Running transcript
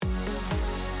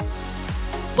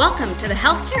Welcome to the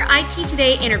Healthcare IT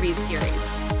Today interview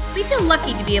series. We feel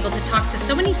lucky to be able to talk to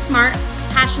so many smart,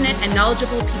 passionate, and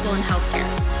knowledgeable people in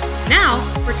healthcare. Now,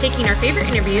 we're taking our favorite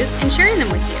interviews and sharing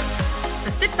them with you. So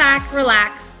sit back,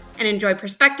 relax, and enjoy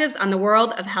perspectives on the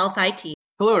world of health IT.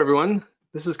 Hello, everyone.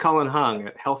 This is Colin Hung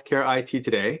at Healthcare IT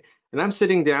Today, and I'm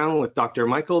sitting down with Dr.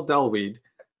 Michael Delweed,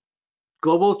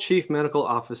 Global Chief Medical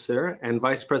Officer and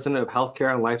Vice President of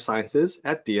Healthcare and Life Sciences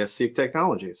at DSC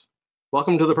Technologies.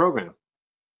 Welcome to the program.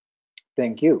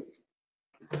 Thank you.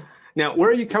 Now, where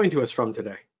are you coming to us from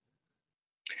today?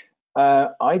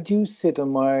 I do sit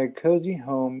on my cozy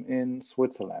home in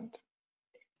Switzerland,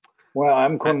 where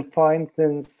I'm confined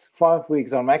since 5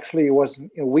 weeks. It was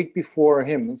a week before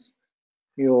HIMSS,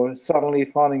 suddenly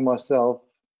finding myself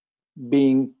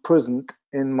being prisoned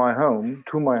in my home,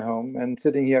 and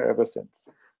sitting here ever since.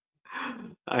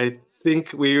 I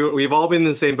think we've all been in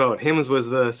the same boat. HIMSS was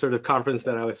the sort of conference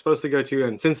that I was supposed to go to,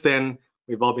 and since then,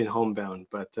 we've all been homebound,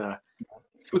 but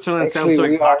Switzerland sounds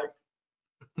like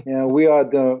we are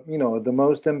the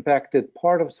most impacted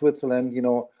part of Switzerland.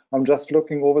 I'm just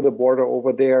looking over the border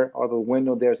over there, out the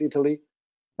window. There's Italy,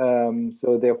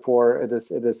 so therefore it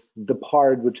is the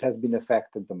part which has been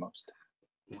affected the most.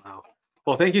 Wow.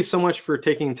 Well, thank you so much for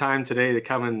taking time today to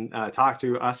come and talk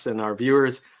to us and our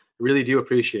viewers. I really do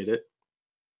appreciate it.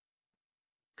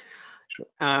 Sure.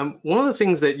 One of the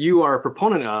things that you are a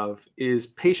proponent of is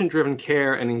patient-driven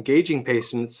care and engaging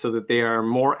patients so that they are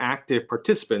more active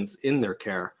participants in their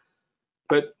care.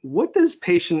 But what does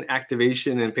patient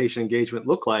activation and patient engagement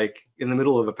look like in the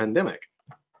middle of a pandemic?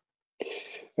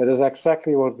 It is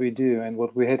exactly what we do, and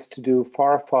what we had to do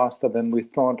far faster than we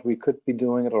thought we could be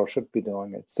doing it or should be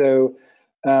doing it. So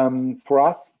for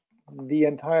us, the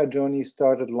entire journey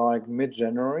started like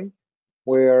mid-January,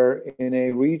 where in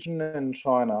a region in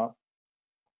China,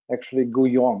 actually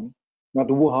Guiyang, not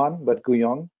Wuhan, but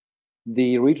Guiyang,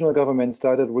 the regional government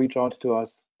started to reach out to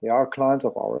us. They are clients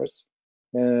of ours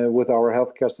with our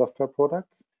healthcare software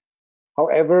products.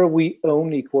 However, we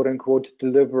only, quote unquote,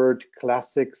 delivered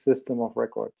classic system of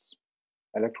records,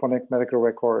 electronic medical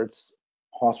records,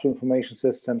 hospital information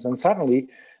systems. And suddenly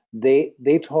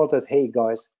they told us, hey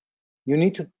guys, you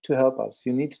need to help us.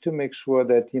 You need to make sure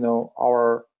that,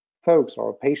 our folks,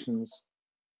 our patients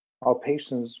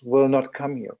will not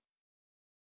come here.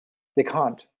 They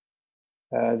can't.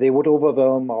 They would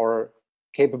overwhelm our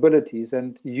capabilities,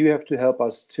 and you have to help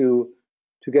us to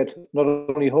get not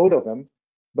only hold of them,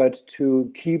 but to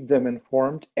keep them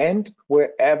informed, and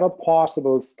wherever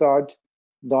possible, start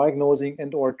diagnosing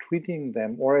and or treating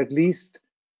them, or at least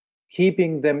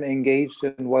keeping them engaged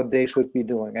in what they should be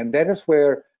doing. And that is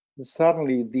where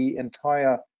suddenly the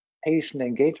entire patient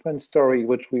engagement story,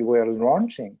 which we were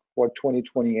launching for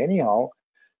 2020 anyhow,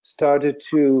 started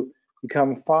to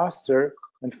become faster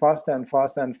and faster and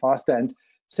faster and faster. And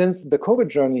since the COVID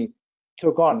journey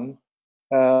took on,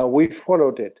 we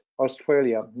followed it.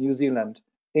 Australia, New Zealand,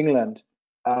 England,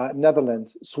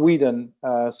 Netherlands, Sweden,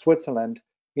 Switzerland,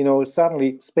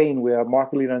 suddenly Spain, we are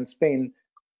market leader in Spain.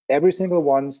 Every single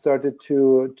one started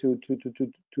to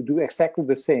do exactly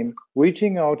the same,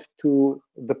 reaching out to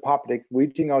the public,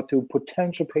 reaching out to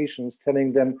potential patients,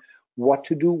 telling them what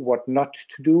to do, what not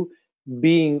to do,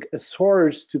 being a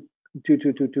source to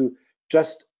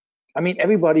just,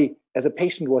 everybody as a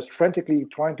patient was frantically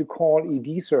trying to call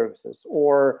ED services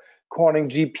or calling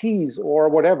GPs or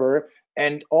whatever,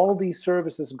 and all these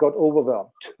services got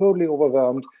overwhelmed, totally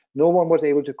overwhelmed. No one was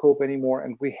able to cope anymore,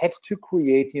 and we had to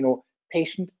create,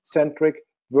 patient-centric,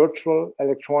 virtual,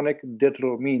 electronic,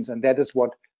 digital means, and that is what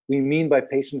we mean by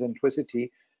patient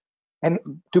centricity. And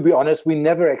to be honest, we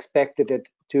never expected it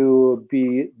to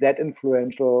be that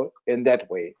influential in that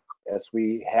way as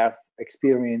we have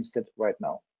experienced it right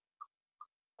now.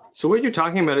 So what you're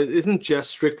talking about, it isn't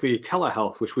just strictly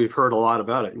telehealth, which we've heard a lot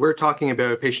about it. We're talking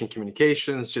about patient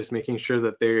communications, just making sure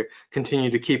that they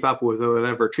continue to keep up with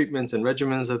whatever treatments and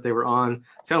regimens that they were on.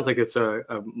 Sounds like it's a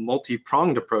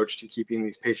multi-pronged approach to keeping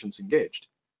these patients engaged.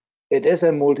 It is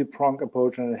a multi-pronged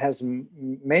approach, and it has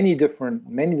many different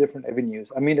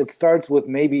avenues. It starts with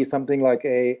maybe something like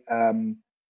a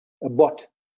bot,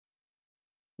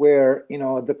 where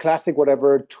the classic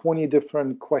 20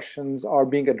 different questions are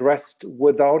being addressed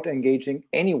without engaging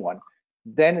anyone.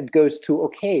 Then it goes to,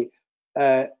 okay,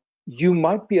 you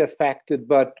might be affected,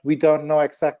 but we don't know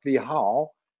exactly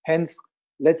how. Hence,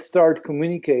 let's start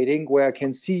communicating where I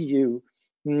can see you,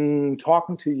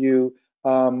 talking to you,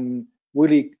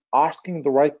 really asking the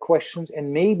right questions,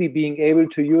 and maybe being able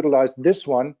to utilize this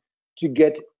one to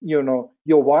get your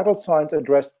vital signs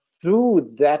addressed through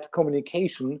that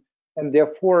communication. And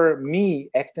therefore, me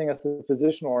acting as a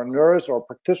physician or a nurse or a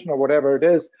practitioner, whatever it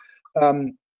is,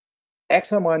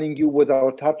 examining you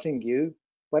without touching you,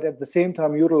 but at the same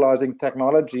time utilizing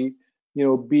technology,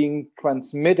 being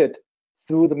transmitted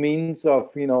through the means of,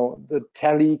 the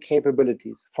tele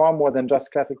capabilities, far more than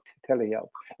just classic telehealth.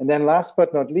 And then last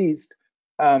but not least,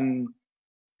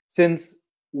 since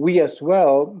we as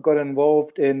well got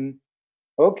involved in,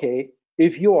 okay,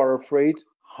 if you are afraid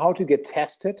how to get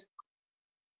tested,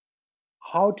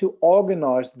 how to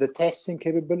organize the testing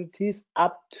capabilities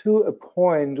up to a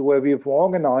point where we've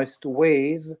organized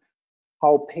ways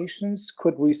how patients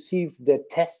could receive their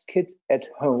test kits at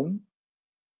home,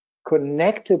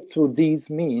 connected through these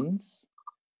means,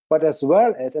 but as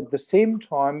well as at the same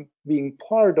time being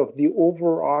part of the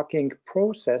overarching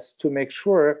process to make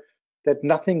sure that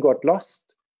nothing got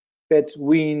lost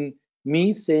between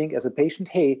me saying as a patient,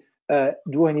 hey,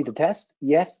 do I need a test?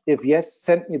 Yes. If yes,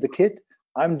 send me the kit.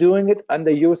 I'm doing it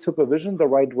under your supervision the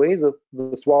right way, the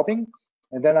swabbing,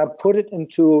 and then I put it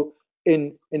into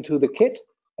the kit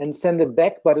and send it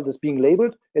back, but it is being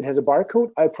labeled. It has a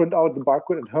barcode. I print out the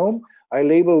barcode at home. I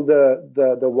label the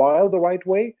vial the right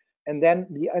way, and then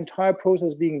the entire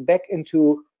process being back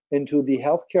into the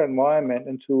healthcare environment,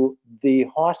 into the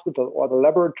hospital or the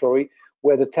laboratory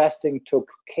where the testing took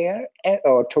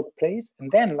place.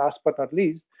 And then last but not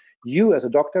least, you as a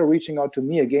doctor reaching out to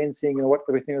me again saying,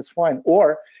 everything is fine.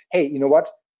 Or, hey,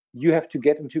 you have to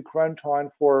get into quarantine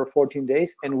for 14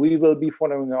 days and we will be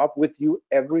following up with you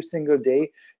every single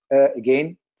day,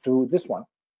 again, through this one.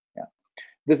 Yeah.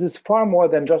 This is far more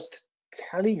than just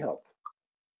telehealth.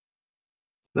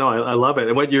 No, I love it.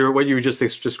 And what you just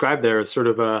described there is sort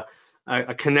of a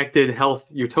connected health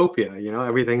utopia,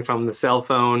 everything from the cell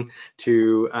phone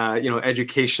to,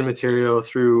 education material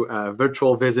through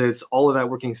virtual visits, all of that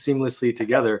working seamlessly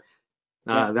together.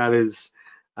 That is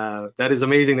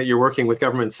amazing that you're working with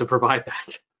governments to provide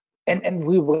that. And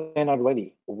we were not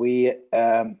ready.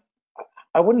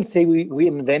 I wouldn't say we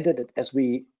invented it as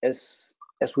we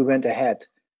went ahead,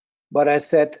 but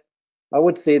I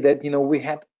would say that, we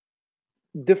had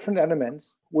different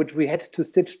elements which we had to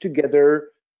stitch together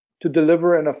to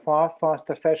deliver in a far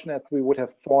faster fashion as we would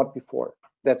have thought before.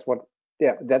 That's what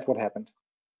happened.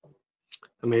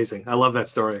 Amazing. I love that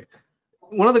story.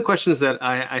 One of the questions that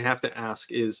I have to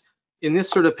ask is, in this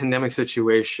sort of pandemic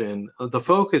situation, the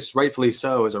focus, rightfully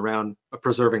so, is around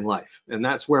preserving life. And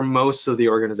that's where most of the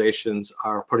organizations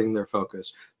are putting their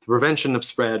focus, the prevention of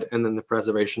spread and then the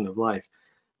preservation of life.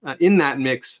 In that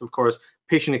mix, of course,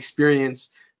 patient experience,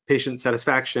 patient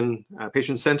satisfaction,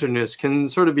 patient centeredness can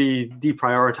sort of be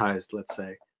deprioritized, let's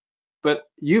say. But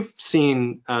you've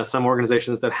seen some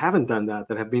organizations that haven't done that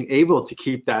have been able to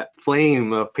keep that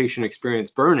flame of patient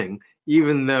experience burning,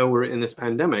 even though we're in this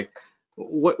pandemic.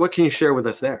 What can you share with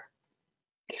us there?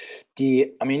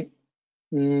 Two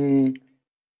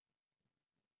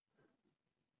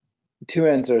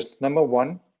answers. Number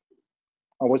one,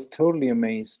 I was totally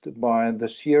amazed by the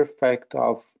sheer fact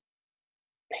of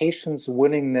patients'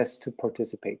 willingness to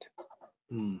participate.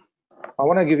 I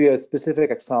want to give you a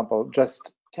specific example.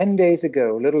 Just 10 days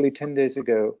ago, literally 10 days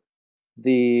ago,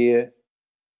 the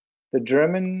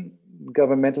German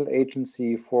governmental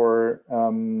agency for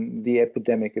the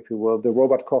epidemic, if you will, the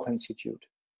Robert Koch Institute,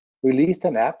 released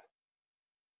an app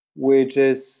which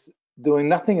is doing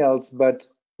nothing else but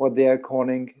what they are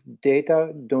calling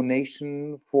data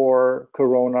donation for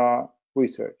corona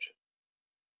research.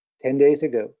 10 days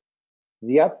ago.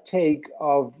 The uptake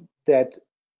of that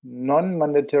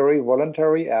non-mandatory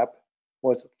voluntary app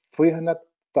was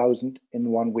 300,000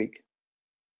 in 1 week.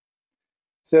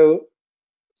 So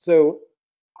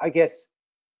I guess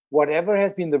whatever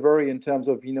has been the worry in terms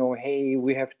of, hey,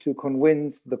 we have to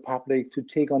convince the public to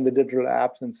take on the digital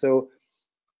apps, and so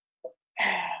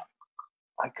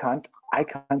I can't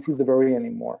see the worry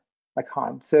anymore. I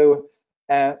can't. So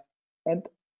and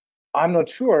I'm not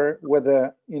sure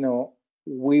whether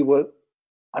we will.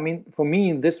 For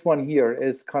me, this one here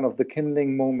is kind of the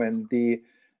kindling moment, really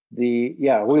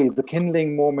the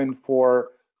kindling moment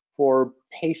for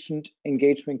patient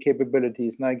engagement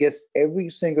capabilities. And I guess every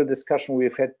single discussion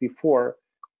we've had before,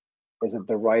 is it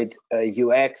the right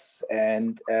UX,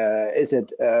 and is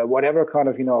it whatever kind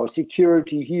of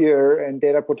security here and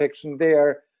data protection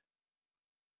there?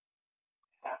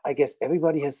 I guess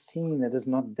everybody has seen that it's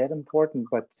not that important,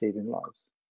 but saving lives,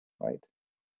 right?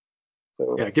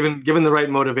 So, yeah, given the right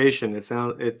motivation, it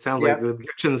sounds like the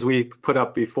objections we put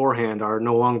up beforehand are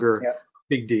no longer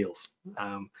big deals.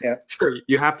 Sure,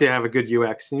 you have to have a good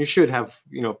UX and you should have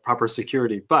proper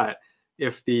security, but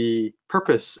if the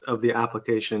purpose of the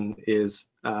application is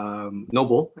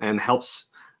noble and helps,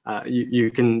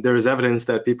 there is evidence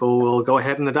that people will go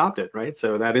ahead and adopt it, right?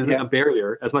 So that isn't a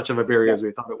barrier, as much of a barrier as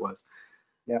we thought it was.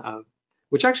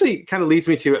 which actually kind of leads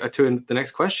me to the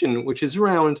next question, which is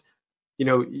around,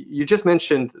 you just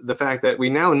mentioned the fact that we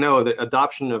now know that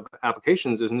adoption of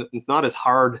applications is not as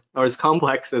hard or as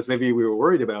complex as maybe we were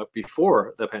worried about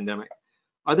before the pandemic.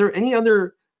 Are there any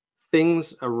other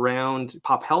things around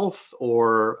pop health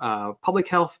or public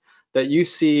health that you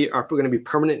see are going to be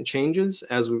permanent changes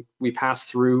as we pass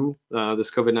through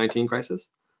this COVID-19 crisis?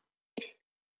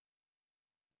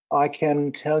 I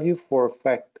can tell you for a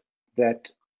fact that,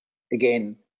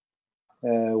 again,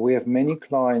 we have many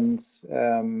clients,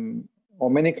 or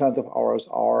many clients of ours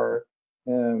are,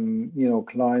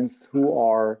 clients who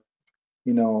are,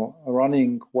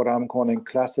 running what I'm calling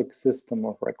classic system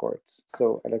of records.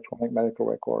 So electronic medical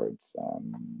records,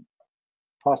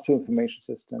 hospital information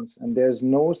systems, and there's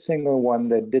no single one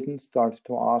that didn't start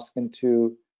to ask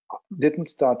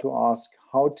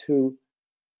how to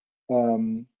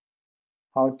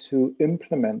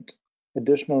implement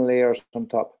additional layers on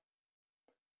top.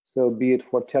 So be it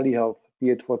for telehealth,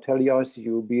 be it for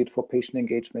tele-ICU, be it for patient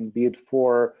engagement, be it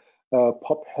for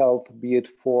pop health, be it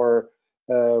for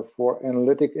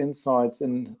analytic insights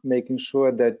and making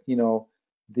sure that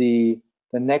the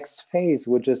next phase,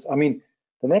 which is,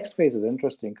 the next phase is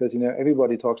interesting because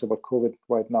everybody talks about COVID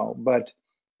right now, but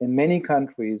in many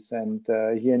countries and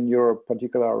here in Europe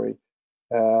particularly,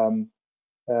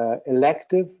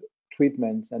 elective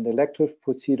treatments and elective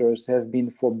procedures have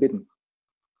been forbidden,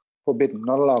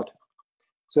 not allowed.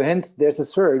 So hence there's a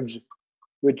surge,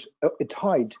 a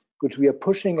tide, which we are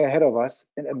pushing ahead of us.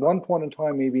 And at one point in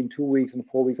time, maybe in 2 weeks and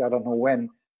 4 weeks, I don't know when,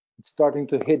 it's starting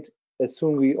to hit as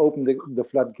soon we open the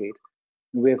floodgate.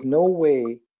 We have no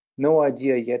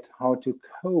idea yet how to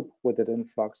cope with that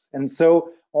influx. And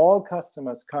so all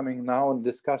customers coming now and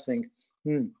discussing,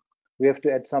 we have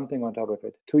to add something on top of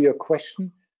it. To your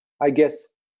question, I guess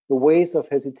the ways of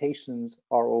hesitations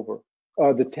are over.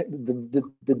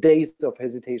 The days of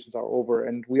hesitations are over,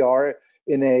 and we are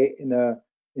in a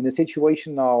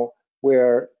situation now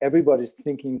where everybody's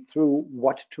thinking through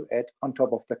what to add on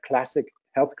top of the classic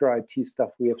healthcare IT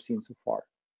stuff we have seen so far.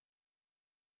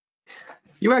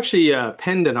 You actually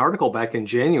penned an article back in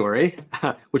January,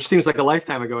 which seems like a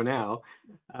lifetime ago now,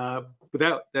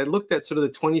 that looked at sort of the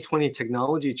 2020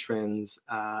 technology trends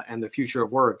and the future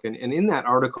of work. And in that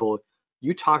article,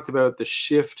 you talked about the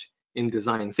shift in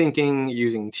design thinking,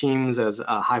 using teams as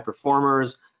high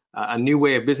performers, a new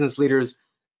way of business leaders.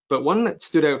 But one that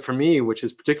stood out for me, which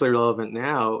is particularly relevant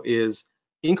now, is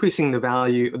the increasing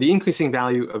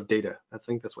value of data. I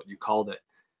think that's what you called it.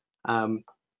 Can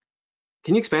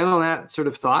you expand on that sort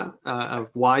of thought of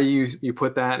why you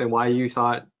put that and why you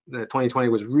thought that 2020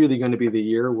 was really going to be the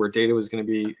year where data was going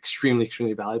to be extremely,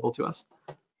 extremely valuable to us?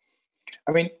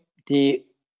 I mean, the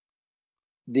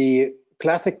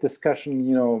classic discussion,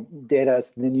 data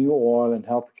is the new oil and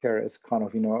healthcare is kind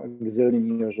of, a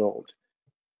gazillion years old.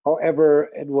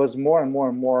 However, it was more and more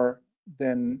and more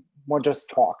than just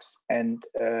talks and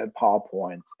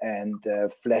PowerPoints and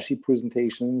flashy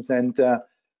presentations. And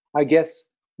I guess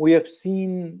we have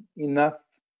seen enough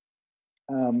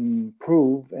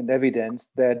proof and evidence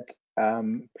that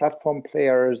platform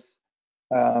players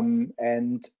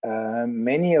and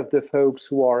many of the folks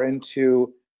who are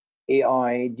into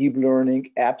AI, deep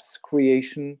learning, apps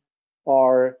creation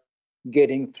are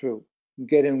getting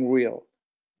real.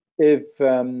 If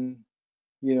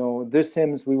this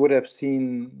seems, we would have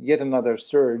seen yet another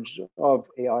surge of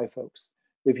AI folks.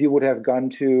 If you would have gone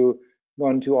to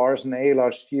RSNA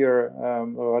last year,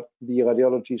 or the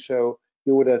radiology show,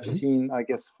 you would have seen, I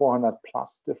guess, 400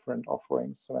 plus different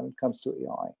offerings when it comes to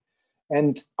AI.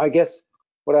 And I guess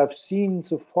what I've seen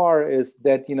so far is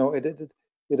that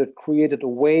it had created a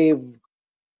wave,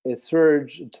 a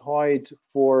surge, a tide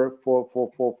for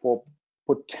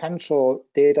potential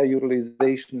data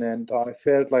utilization, and I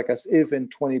felt like as if in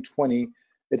 2020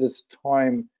 it is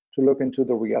time to look into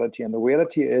the reality. And the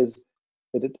reality is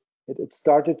that it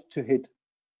started to hit.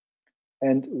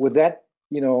 And with that,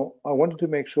 I wanted to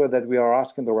make sure that we are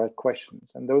asking the right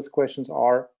questions. And those questions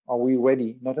are we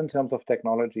ready? Not in terms of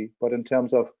technology, but in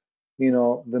terms of,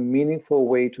 the meaningful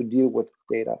way to deal with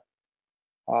data,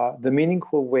 the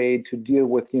meaningful way to deal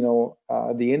with,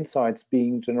 the insights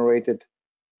being generated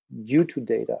due to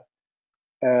data.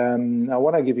 I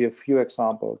want to give you a few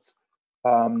examples.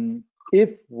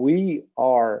 If we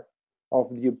are of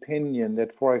the opinion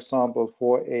that, for example,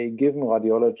 for a given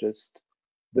radiologist,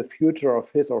 the future of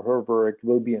his or her work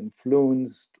will be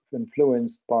influenced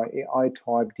by AI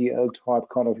type, DL type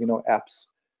kind of apps.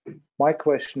 My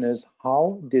question is,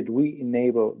 how did we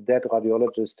enable that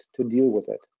radiologist to deal with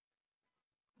it?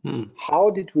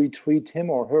 How did we treat him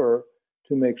or her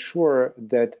to make sure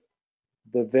that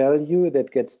the value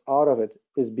that gets out of it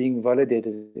is being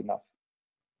validated enough?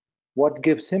 What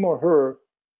gives him or her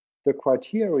the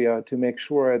criteria to make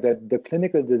sure that the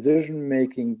clinical decision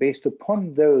making based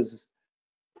upon those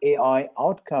AI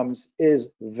outcomes is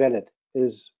valid,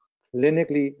 is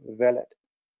clinically valid?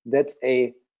 That's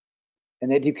an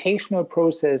educational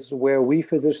process where we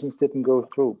physicians didn't go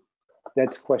through.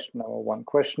 That's question number one.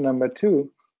 Question number two,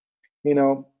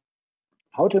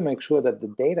 how to make sure that the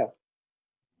data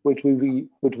which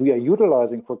we are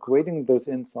utilizing for creating those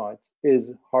insights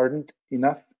is hardened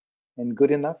enough and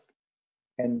good enough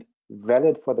and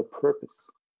valid for the purpose.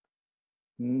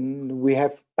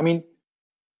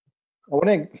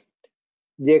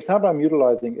 The example I'm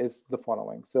utilizing is the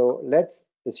following. So let's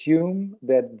assume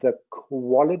that the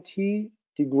quality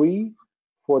degree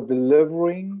for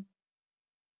delivering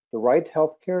the right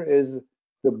healthcare is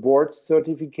the board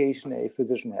certification a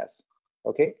physician has.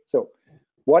 Okay, so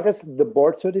what is the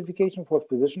board certification for a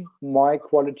physician? My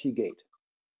quality gate.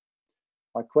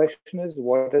 My question is,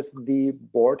 what is the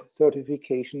board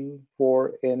certification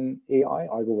for an AI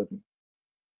algorithm?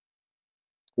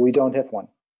 We don't have one.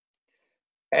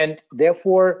 And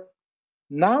therefore,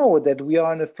 now that we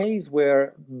are in a phase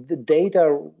where the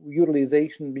data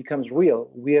utilization becomes real,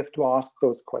 we have to ask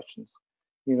those questions.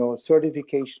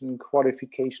 Certification,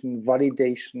 qualification,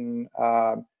 validation,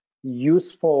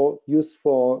 useful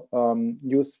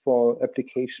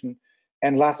application,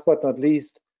 and last but not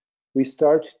least, we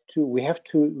have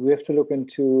to look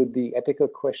into the ethical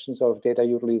questions of data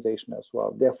utilization as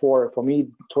well. Therefore, for me,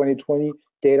 2020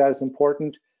 data is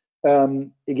important.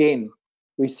 Again,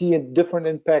 we see a different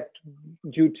impact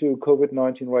due to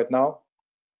COVID-19 right now,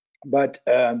 but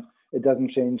it doesn't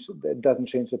change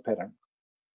the pattern.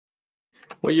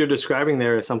 What you're describing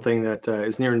there is something that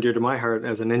is near and dear to my heart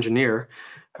as an engineer.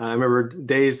 I remember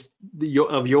days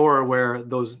of yore where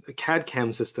those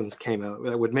CAD/CAM systems came out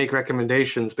that would make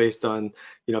recommendations based on,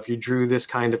 if you drew this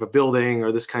kind of a building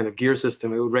or this kind of gear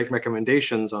system, it would make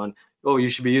recommendations on, oh, you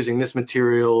should be using this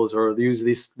materials or use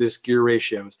this gear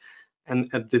ratios. And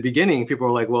at the beginning, people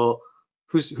were like, well,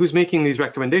 who's making these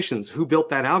recommendations? Who built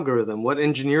that algorithm? What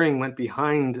engineering went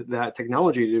behind that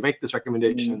technology to make this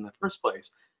recommendation in the first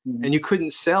place? And you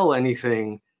couldn't sell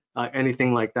anything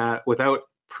like that without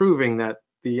proving that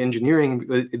the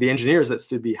engineers that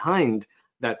stood behind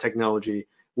that technology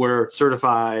were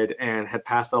certified and had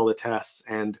passed all the tests,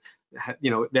 and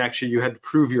you had to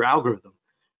prove your algorithm.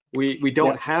 We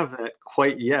don't have that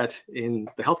quite yet in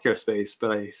the healthcare space,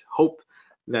 but I hope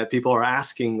that people are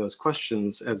asking those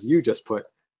questions as you just put,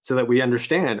 so that we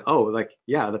understand,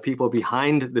 the people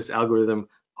behind this algorithm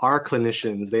are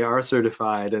clinicians, they are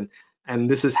certified, and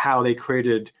this is how they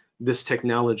created this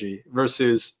technology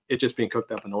versus it just being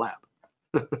cooked up in the lab.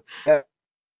 Yeah.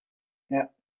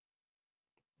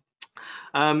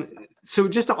 So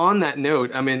just on that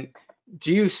note,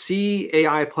 do you see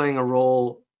AI playing a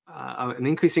role, an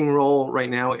increasing role right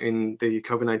now in the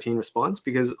COVID-19 response?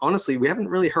 Because honestly, we haven't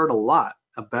really heard a lot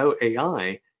about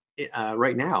AI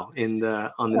right now on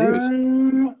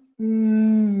the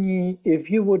news.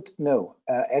 If you would know,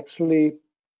 actually,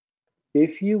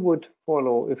 if you would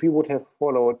have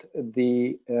followed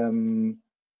the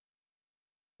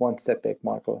one step back,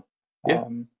 Michael. Yeah.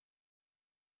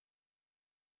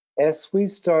 As we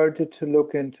started to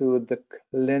look into the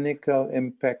clinical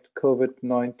impact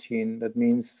COVID-19, that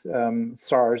means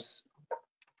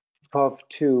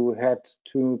SARS-CoV-2 had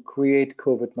to create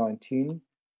COVID-19,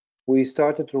 we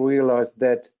started to realize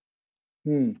that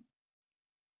it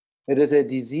is a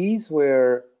disease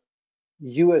where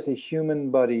you as a human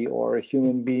body or a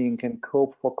human being can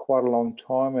cope for quite a long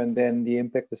time, and then the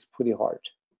impact is pretty hard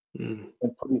and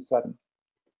pretty sudden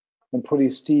and pretty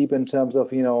steep in terms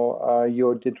of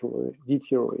your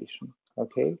deterioration.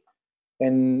 Okay,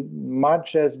 and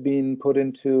much has been put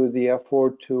into the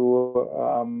effort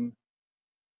to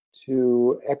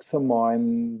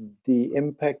examine the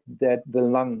impact that the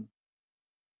lung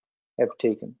have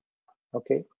taken.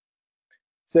 Okay,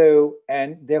 so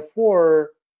and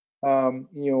therefore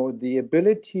the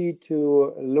ability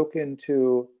to look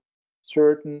into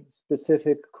certain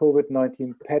specific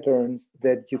COVID-19 patterns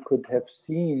that you could have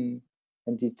seen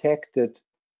and detected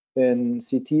in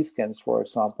CT scans, for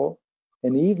example,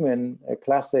 and even a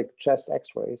classic chest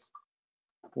x-rays,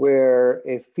 where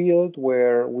a field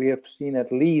where we have seen,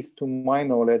 at least to my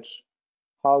knowledge,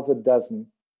 half a dozen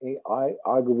AI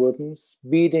algorithms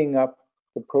speeding up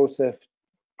the process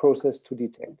to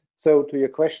detect. So to your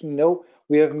question, no,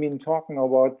 we haven't been talking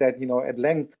about that at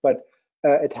length, but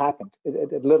it happened.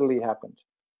 It literally happened.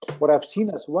 What I've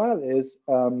seen as well is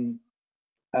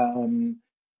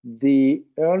the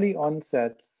early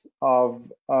onsets of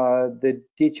the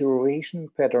deterioration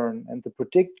pattern and the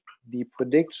the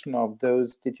prediction of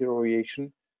those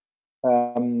deterioration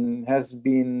has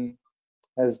been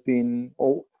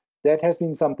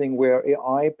something where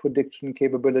AI prediction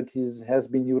capabilities has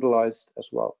been utilized as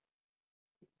well.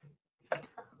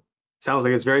 Sounds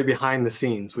like it's very behind the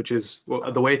scenes, which is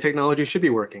the way technology should be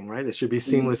working, right? It should be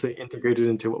seamlessly integrated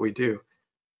into what we do.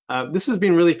 This has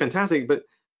been really fantastic, but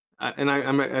and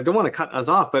I don't want to cut us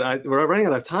off, but we're running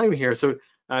out of time here. So,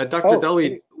 Dr.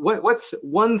 Dulwey, what's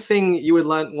one thing you would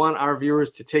want our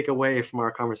viewers to take away from our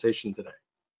conversation today?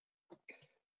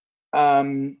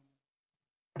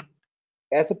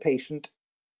 As a patient,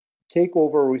 take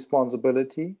over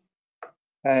responsibility,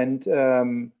 and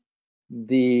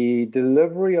the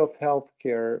delivery of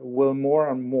healthcare will more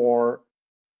and more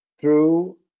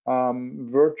through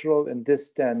virtual and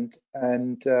distant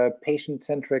and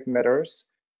patient-centric matters,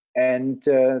 and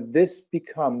this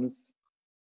becomes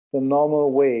the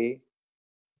normal way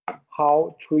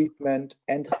how treatment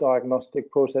and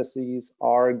diagnostic processes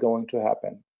are going to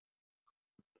happen.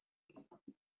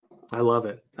 I love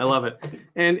it. I love it.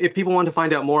 And if people want to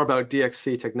find out more about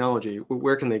DXC technology,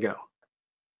 where can they go?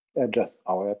 Just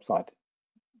our website.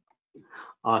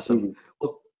 Awesome. Easy.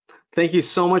 Well, thank you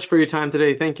so much for your time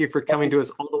today. Thank you for coming to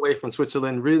us all the way from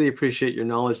Switzerland. Really appreciate your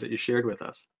knowledge that you shared with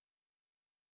us.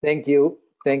 Thank you.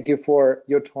 Thank you for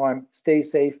your time. Stay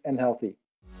safe and healthy.